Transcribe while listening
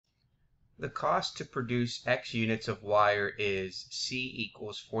The cost to produce X units of wire is C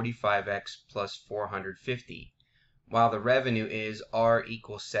equals 45X plus 450, while the revenue is R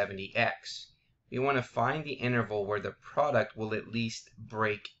equals 70X. We want to find the interval where the product will at least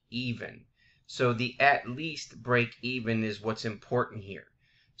break even. So the at least break even is what's important here.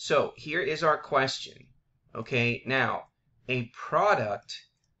 So here is our question. Okay, now a product,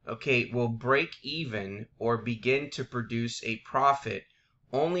 okay, will break even or begin to produce a profit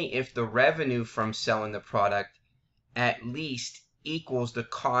only if the revenue from selling the product at least equals the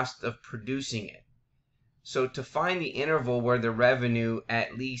cost of producing it. So to find the interval where the revenue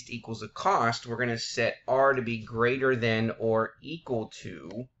at least equals the cost, we're going to set R to be greater than or equal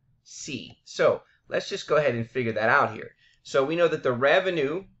to C. So let's just go ahead and figure that out here. So we know that the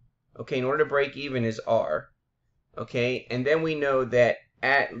revenue, okay, in order to break even is R, okay, and then we know that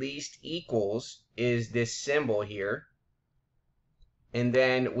at least equals is this symbol here. And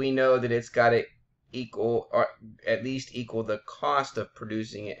then we know that it's got to equal, or at least equal the cost of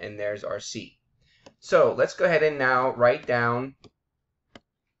producing it, and there's our C. So let's go ahead and now write down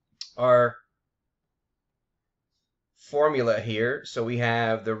our formula here. So we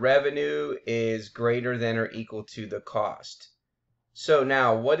have the revenue is greater than or equal to the cost. So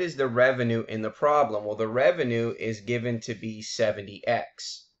now what is the revenue in the problem? Well, the revenue is given to be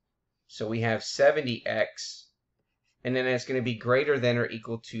 70X. So we have 70X. And then it's going to be greater than or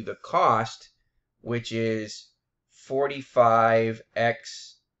equal to the cost, which is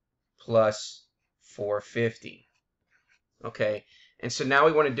 45X plus 450. Okay, and so now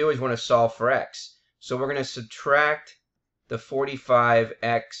we want to do is we want to solve for X. So we're going to subtract the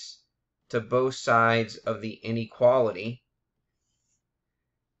 45X to both sides of the inequality.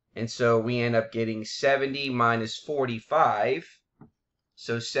 And so we end up getting 70 minus 45.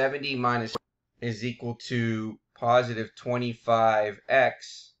 So 70 minus is equal to positive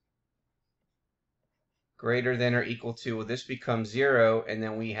 25X greater than or equal to, well, this becomes 0, and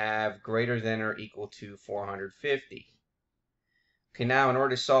then we have greater than or equal to 450. Okay, now in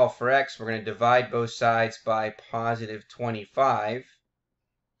order to solve for X, we're going to divide both sides by positive 25.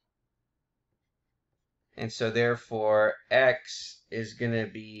 And so therefore, X is going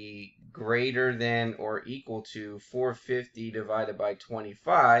to be greater than or equal to 450 divided by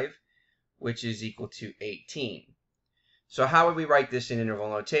 25, which is equal to 18. So how would we write this in interval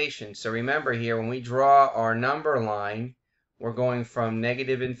notation? So remember here, when we draw our number line, we're going from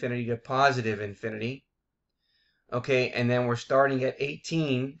negative infinity to positive infinity. Okay, and then we're starting at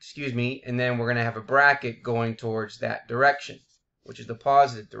 18, and then we're going to have a bracket going towards that direction, which is the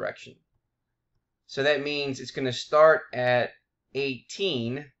positive direction. So that means it's going to start at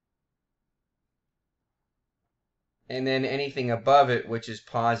 18, and then anything above it, which is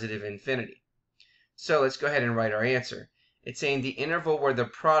positive infinity. So let's go ahead and write our answer. It's saying the interval where the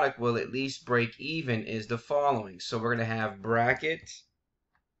product will at least break even is the following. So we're going to have bracket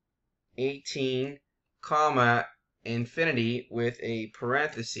 18, comma, infinity with a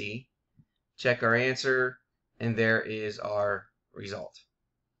parenthesis. Check our answer, and there is our result.